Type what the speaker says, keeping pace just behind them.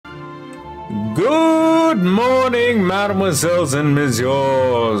Good morning, mademoiselles and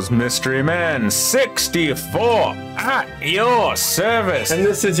messieurs. Mystery Man 64 at your service. And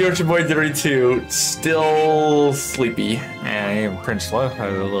this is your boy 32, still sleepy. Yeah, even Prince Love is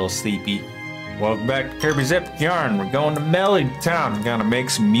a little sleepy. Welcome back to Kirby's Epic Yarn. We're going to Melody Town. We're gonna make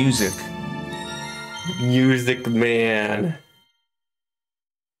some music. Music Man.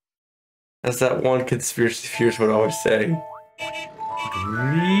 That's that one conspiracy theorist would always say.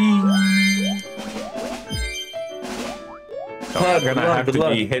 I'm gonna have to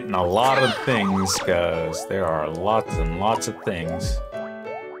be hitting a lot of things, because there are lots and lots of things.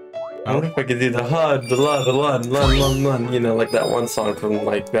 I wonder if I could do the HUD, the lun, you know, like that one song from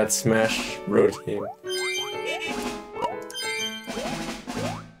like that Smash Bros. Game.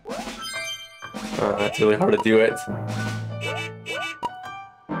 That's really hard to do it.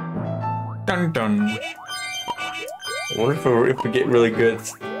 Dun dun. I wonder if we get really good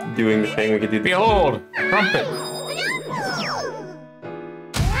at doing the thing, we could do the— Behold, trumpet.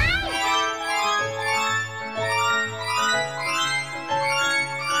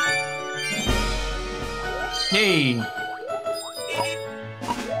 Yay!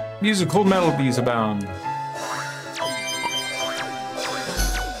 Musical melodies abound.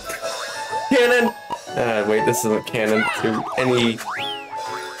 Cannon! Wait, this isn't canon to any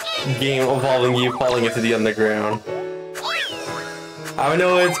game involving you falling into the underground. I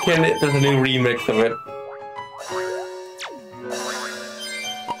know it's canon, there's a new remix of it.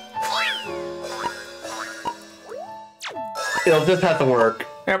 It'll just have to work.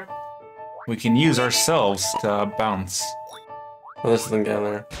 Yep. We can use ourselves to bounce. Oh, this isn't down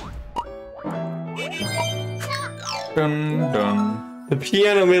there. Dun dun. The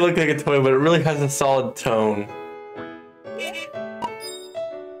piano may look like a toy, but it really has a solid tone.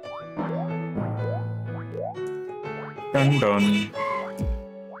 Dun dun.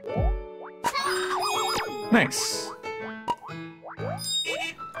 Nice.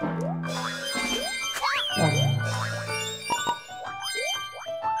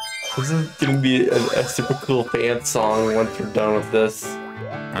 This is gonna be a super cool fan song once we're done with this.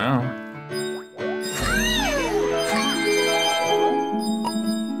 Oh.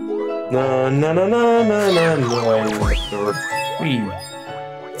 No, no, no, no, no, no, no.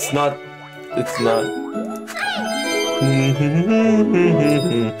 It's not. It's not.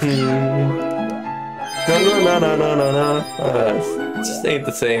 No, no, no, no, no, no, no. It just ain't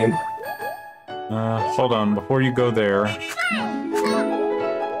the same. Hold on, before you go there.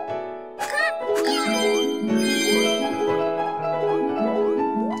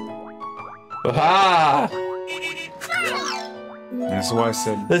 Aha! That's why I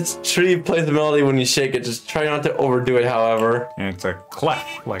said. This tree plays the melody when you shake it. Just try not to overdo it, however. And it's a clef,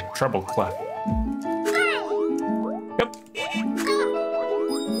 like treble clef. Yep.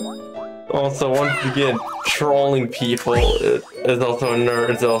 Also, once again, trolling people is also in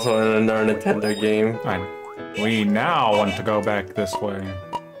another Nintendo game. We now want to go back this way.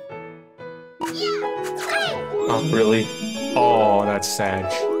 Oh, really? Oh, that's Sag.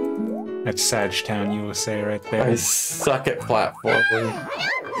 That's Sagetown, USA, right there. I suck at platforming.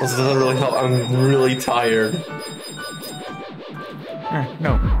 This doesn't really help. I'm really tired.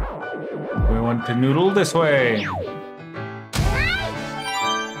 No. We want to noodle this way.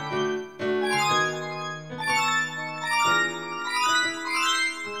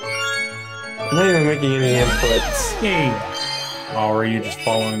 I'm not even making any inputs. Yay! Oh, are you just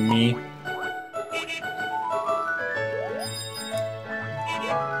following me?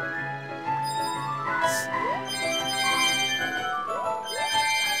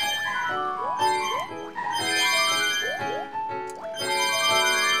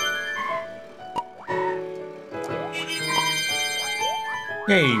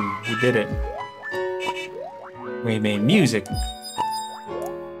 Hey, we did it. We made music.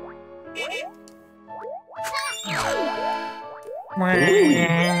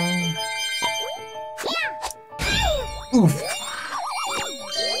 Oof.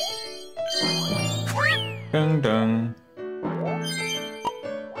 Dun dun.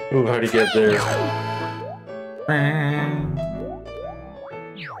 Ooh, how'd he get there?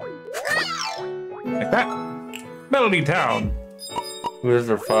 Like that. Melody Town. Where's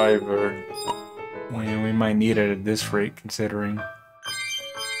our fiber? Well, we might need it at this rate, considering.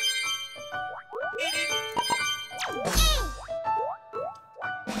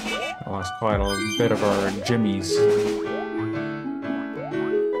 Lost quite a bit of our jimmies.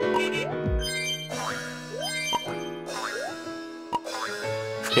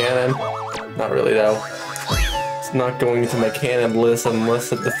 Cannon? Not really though. It's not going to my cannon list unless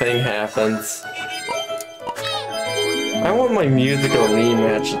the thing happens. I want my musical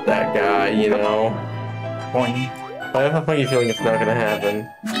rematch with that guy, you know? Boing. I have a funny feeling it's not gonna happen.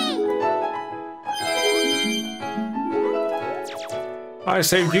 I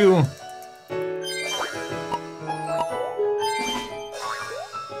saved you.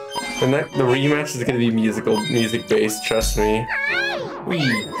 The rematch is gonna be music based, trust me.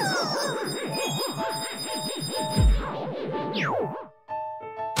 Wee.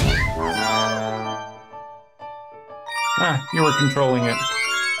 Ah, you were controlling it.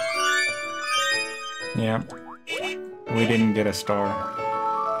 Yeah. We didn't get a star.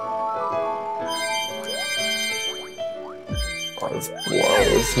 Oh, this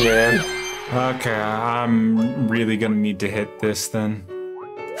blows, man. Okay, I'm really gonna need to hit this then.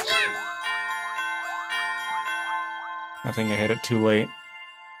 I think I hit it too late.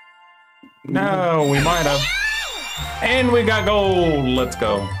 No, we might have. And we got gold! Let's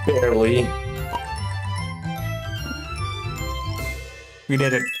go. Barely. We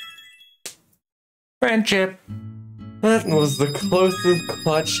did it. Friendship. That was the closest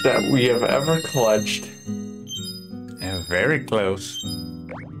clutch that we have ever clutched. Yeah, very close.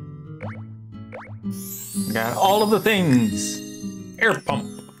 We got all of the things. Air pump.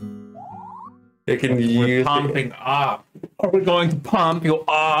 It can We're use. pumping up. Are we going to pump you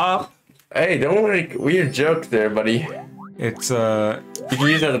up? Hey, don't make weird jokes there, buddy. It's You can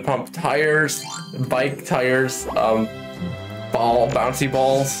use it to pump tires, bike tires, bouncy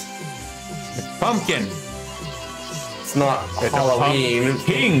balls. pumpkin. It's not It's Halloween. a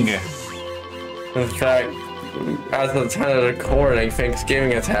king. In fact, as of the time of recording,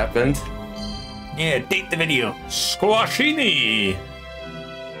 Thanksgiving has happened. Yeah, date the video. Squashini.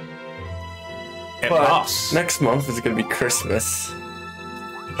 But next month is gonna be Christmas.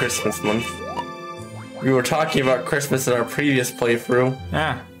 Christmas month. We were talking about Christmas in our previous playthrough.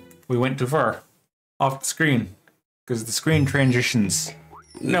 Ah, we went too far. Off the screen. Because the screen transitions.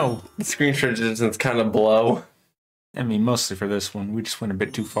 No. The screen transitions kind of blow. I mean, mostly for this one. We just went a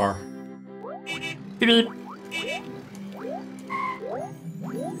bit too far. Beep.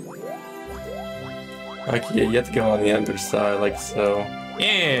 Okay, you have to go on the underside, like so.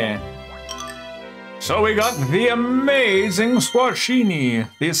 Yeah. So we got the amazing Squashini.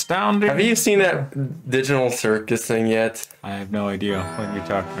 The astounding... Have you seen that digital circus thing yet? I have no idea what you're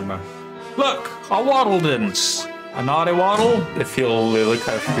talking about. Look! A waddle dance! A naughty waddle? They look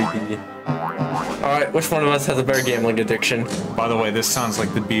kind of freaky. Alright, which one of us has a better gambling addiction? By the way, this sounds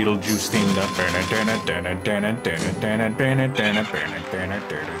like the Beetlejuice theme.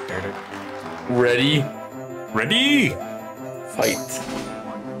 Ready? Ready? Fight.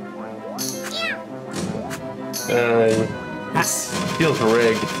 This feels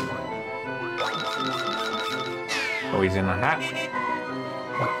rigged. Oh, he's in a hat.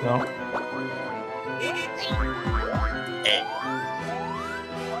 No.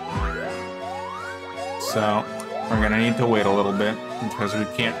 So, we're gonna need to wait a little bit because we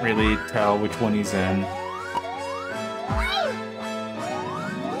can't really tell which one he's in.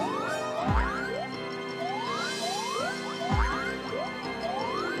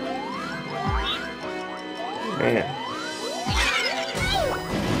 Man.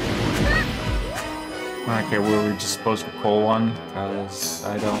 Okay, were we just supposed to pull one? Because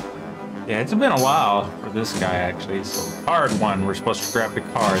I don't... Yeah, it's been a while for this guy, actually. So, card one, we're supposed to grab the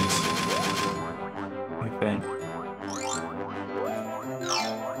cards. I think.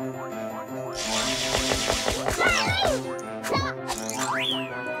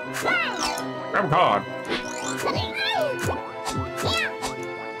 Grab a card.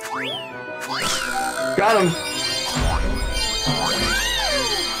 Got him!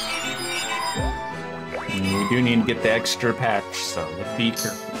 And we do need to get the extra patch, so let's be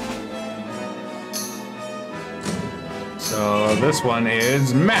careful. So this one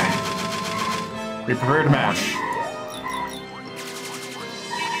is mash. Be prepared to mash.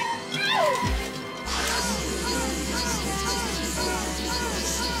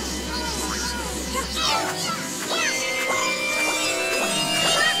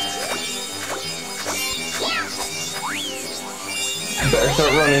 Better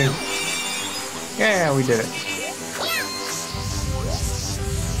start running. Yeah, we did it.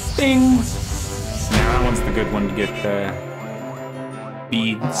 Ding! Now that one's the good one to get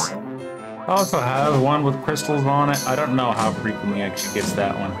beads. I also have one with crystals on it. I don't know how frequently actually gets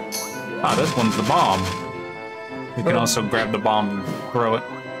that one. Ah, this one's the bomb. We can also grab the bomb and throw it.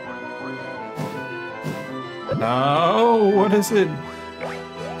 No, what is it?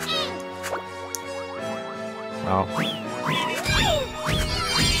 Oh.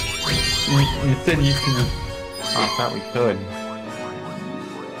 You said you could. I thought we could.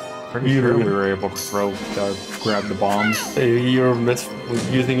 Pretty sure we were able to grab the bombs. Maybe you were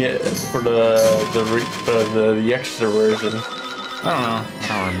using it for the extra version. I don't know. I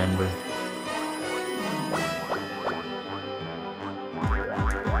don't remember.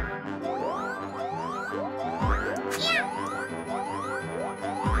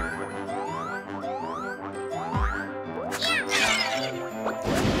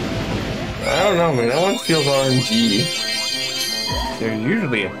 I don't know, man. That one feels RNG. There's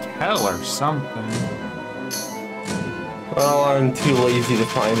usually a tell or something. Well, I'm too lazy to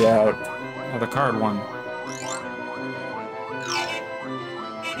find out. Oh, the card one.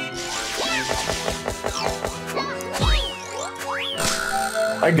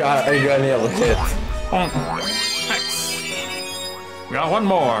 I got nailed a hit. Oh, nice. We got one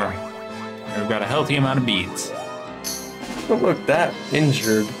more. We've got a healthy amount of beads. Don't look that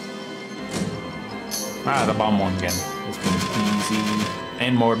injured. Ah, the bomb one again. This one's easy.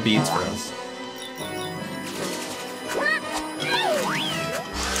 And more beads for us.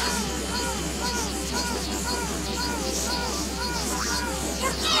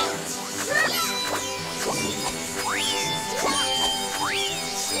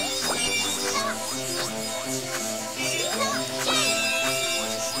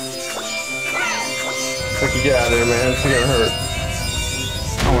 Get out of there, man. It's gonna hurt.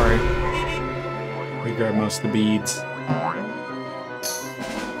 Don't worry. We grabbed most of the beads.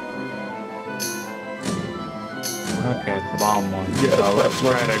 Okay, the bomb one. Yeah, so let's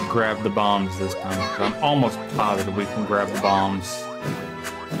try to grab the bombs this time. I'm almost positive we can grab the bombs.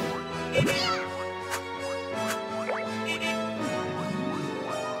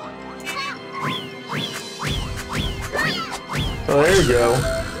 Oh, there you go.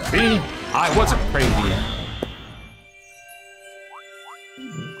 See? I wasn't crazy.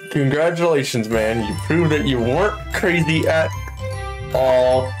 Congratulations, man. You proved that you weren't crazy at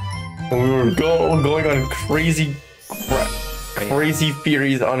all. And we were going on crazy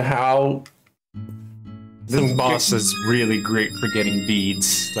theories on how... This boss is really great for getting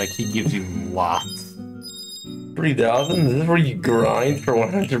beads. Like, he gives you lots. 3,000? Is this where you grind for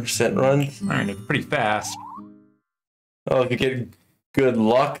 100% runs? Alright, it's pretty fast. Oh, if you get good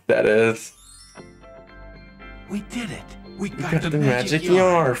luck, that is. We did it. We You got got the magic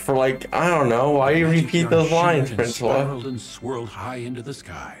yard for like, I don't know. Why you repeat those lines, Prince Fluff? Spiraled and swirled high into the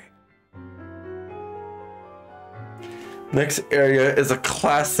sky. Next area is a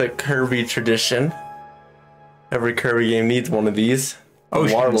classic Kirby tradition. Every Kirby game needs one of these.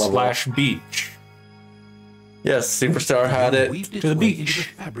 Ocean slash beach. Yes, Superstar had it. To the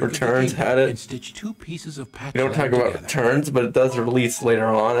beach. Returns had it. And stitched two pieces of We don't talk about returns, but it does release later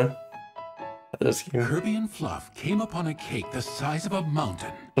on. This game. Kirby and Fluff came upon a cake the size of a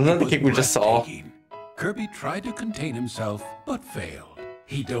mountain. Wasn't that It the was cake we just saw? breathtaking. Kirby tried to contain himself, but failed.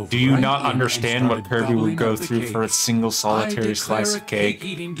 He dove Do you right not in and understand what started Kirby would gobbling go up the through cake. for a single solitary slice of cake?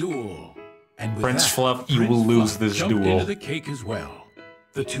 Eating duel. And with Prince that, Fluff, you Prince will lose Fluff this jumped duel. into the cake as well.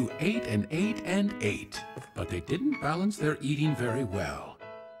 The two ate and ate and ate, but they didn't balance their eating very well.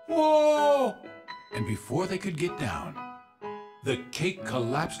 Whoa! And before they could get down, the cake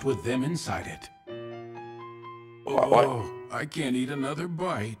collapsed with them inside it. What? Oh, I can't eat another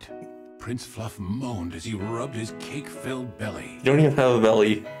bite. Prince Fluff moaned as he rubbed his cake-filled belly. You don't even have a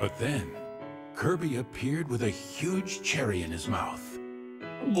belly. But then, Kirby appeared with a huge cherry in his mouth.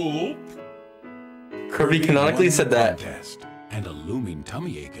 Gulp. Kirby canonically won said the that. contest, and a looming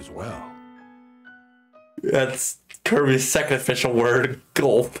tummy ache as well. That's Kirby's second official word.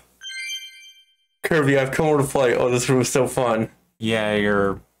 Gulp. Kirby, I've come over to play. Oh, this room is so fun. Yeah,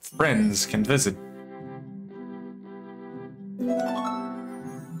 your friends can visit.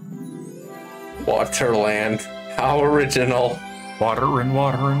 Waterland. How original. Water and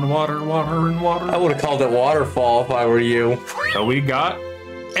water and water, water and water. I would have called it Waterfall if I were you. So we got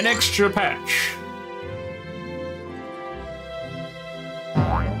an extra patch.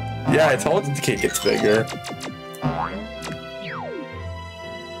 Yeah, I told you the cake gets bigger.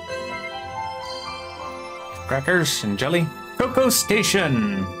 Crackers and jelly. Cocoa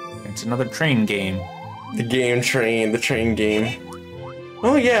Station. It's another train game. The game train, the train game.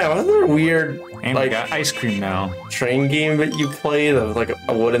 Oh yeah, wasn't there a weird And we like got ice cream now. train game that you played? That was like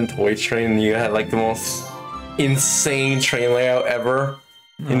a wooden toy train and you had like the most insane train layout ever.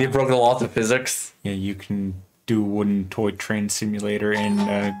 And you broke the laws of physics. Yeah, you can do wooden toy train simulator and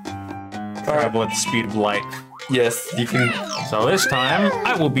travel at the speed of light. Yes, you can. So this time,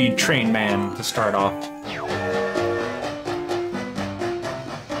 I will be Train Man to start off.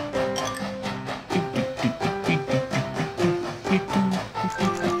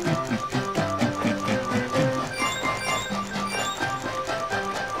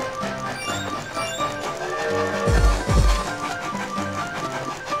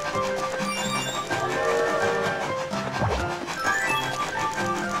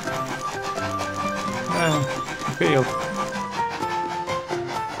 failed.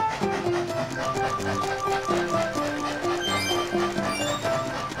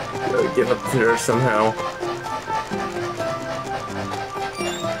 Gotta get up there somehow.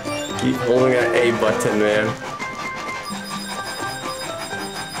 Keep holding that A button, man.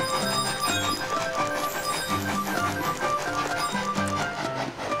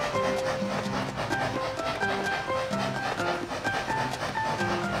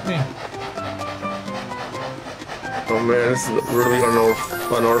 Oh man, this is really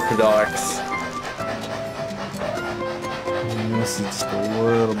unorthodox. This is just a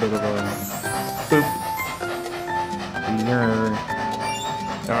little bit of a boop.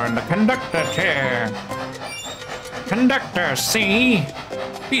 You're in the conductor chair. Conductor, see?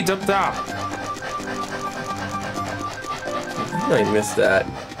 Speeds up top. I missed that.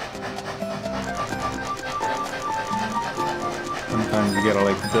 Sometimes you gotta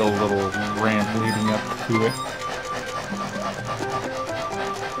like build a little ramp leading up to it.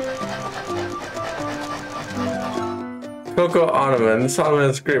 Coco Ottoman. This ottoman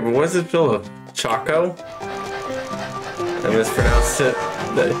is great, but what is it filled with? Choco? I mispronounced it.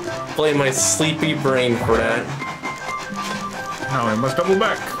 Blame my sleepy brain for that. Now I must double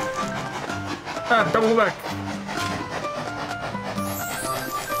back. Ah, double back.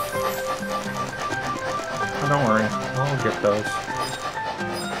 Oh, don't worry, I'll get those.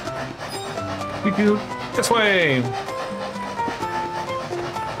 You this way.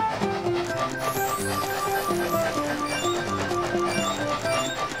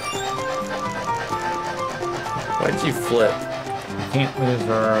 Why'd you flip? We can't lose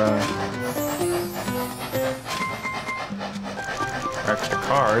our extra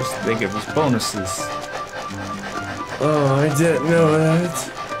cars. They give us bonuses. Oh, I didn't know that.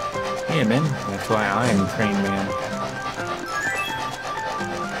 Yeah, man. That's why I'm Train Man.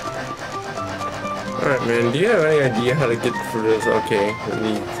 Alright, man. Do you have any idea how to get through this? Okay,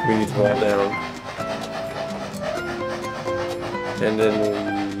 we need to fall down. And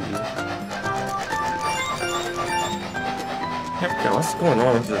then Now, what's going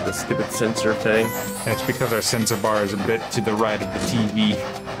on with the stupid sensor thing? That's because our sensor bar is a bit to the right of the TV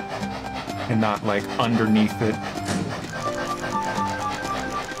and not like underneath it.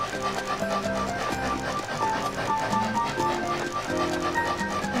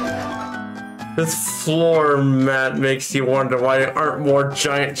 This floor mat makes you wonder why there aren't more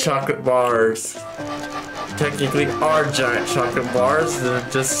giant chocolate bars. Technically are giant chocolate bars, they're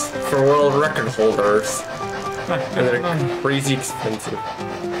just for world record holders. And they're crazy expensive.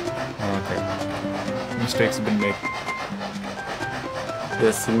 Oh, okay. Mistakes have been made.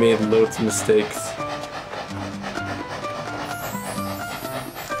 Yes, we made loads of mistakes.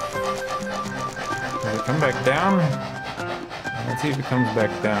 Does it come back down? Let's see if it comes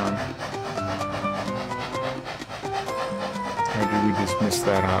back down. Or did we just miss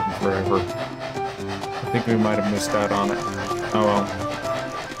that out forever? I think we might have missed out on it. Oh well.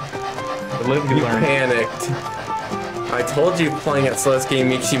 But live to You learn. panicked. I told you playing at slow this game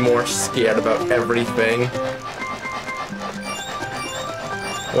makes you more scared about everything.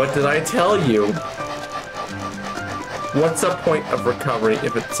 What did I tell you? What's the point of recovery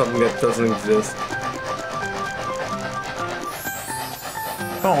if it's something that doesn't exist?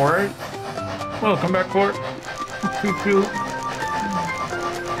 Don't worry. We'll come back for it. Pew-pew.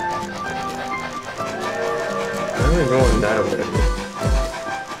 I'm going that way.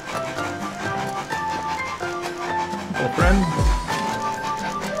 Well, friend.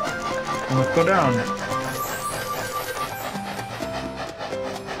 Let's go down.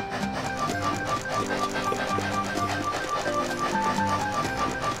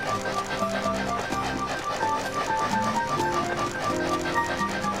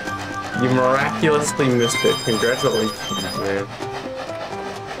 You miraculously missed it. Congratulations, man.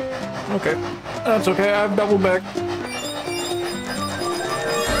 Okay. That's okay. I've doubled back.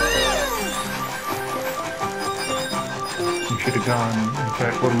 You should have gone. In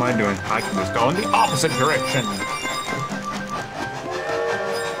fact, what am I doing? I can just go in the opposite direction.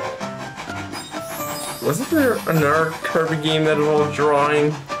 Wasn't there another Kirby game that involved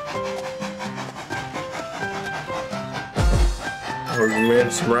drawing? Or you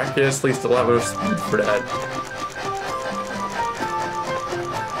managed to miraculously still have enough speed for that?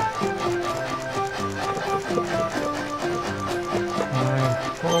 I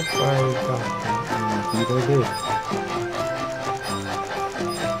hope I got it. Indeed I did.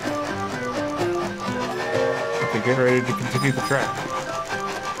 Okay, get ready to continue the track.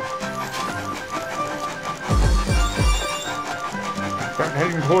 Start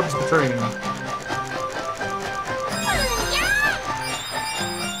heading towards the train.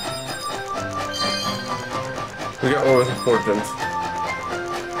 We got what was important.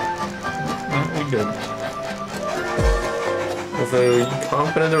 We good. So, are you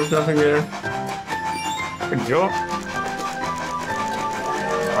confident there was nothing there? Good job.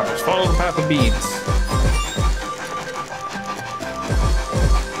 I'll just follow the path of beads.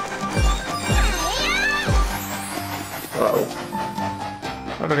 Uh-oh.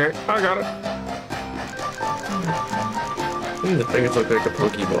 Okay, I got it. The fingers look like a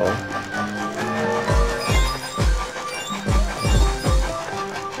Pokeball.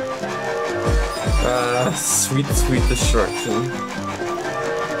 Sweet, sweet destruction.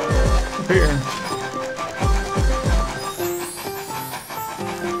 Here.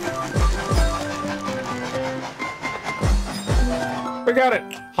 We got it!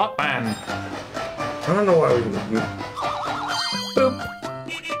 Hot man! I don't know why we... Boop!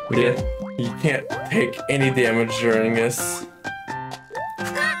 We did. You can't take any damage during this.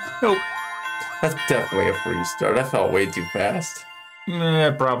 Nope. That's definitely a free start. That felt way too fast.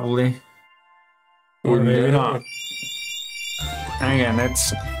 Yeah, probably. Or maybe not. Again,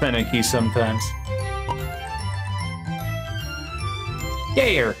 it's finicky sometimes.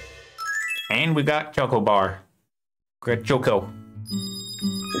 Yeah! And we got Choco Bar. Great Choco.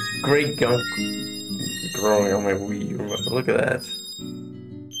 Great gunk growing on my Wii U. Look at that.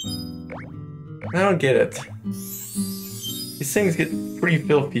 I don't get it. These things get pretty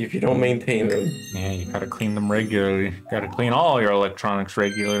filthy if you don't maintain them. Yeah, you gotta clean them regularly. Gotta clean all your electronics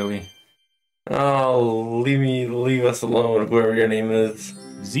regularly. Oh, leave us alone, whoever your name is.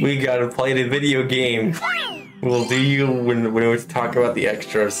 Zeke. We gotta play the video game. We'll do you when we talk about the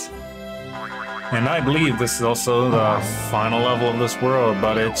extras. And I believe this is also the final level of this world,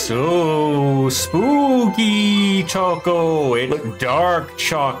 but it's so spooky Choco. It's dark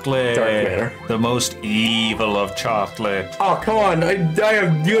chocolate. Dark matter. The most evil of chocolate. Oh, come on. I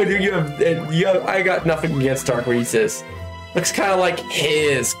got nothing against Dark Reese's. Looks kind of like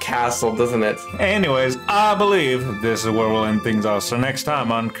his castle, doesn't it? Anyways, I believe this is where we'll end things off. So next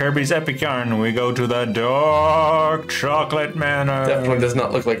time on Kirby's Epic Yarn, we go to the Dark Chocolate Manor. Definitely does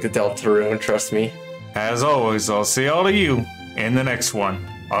not look like the Deltarune, trust me. As always, I'll see all of you in the next one.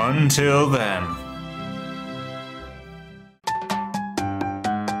 Until then.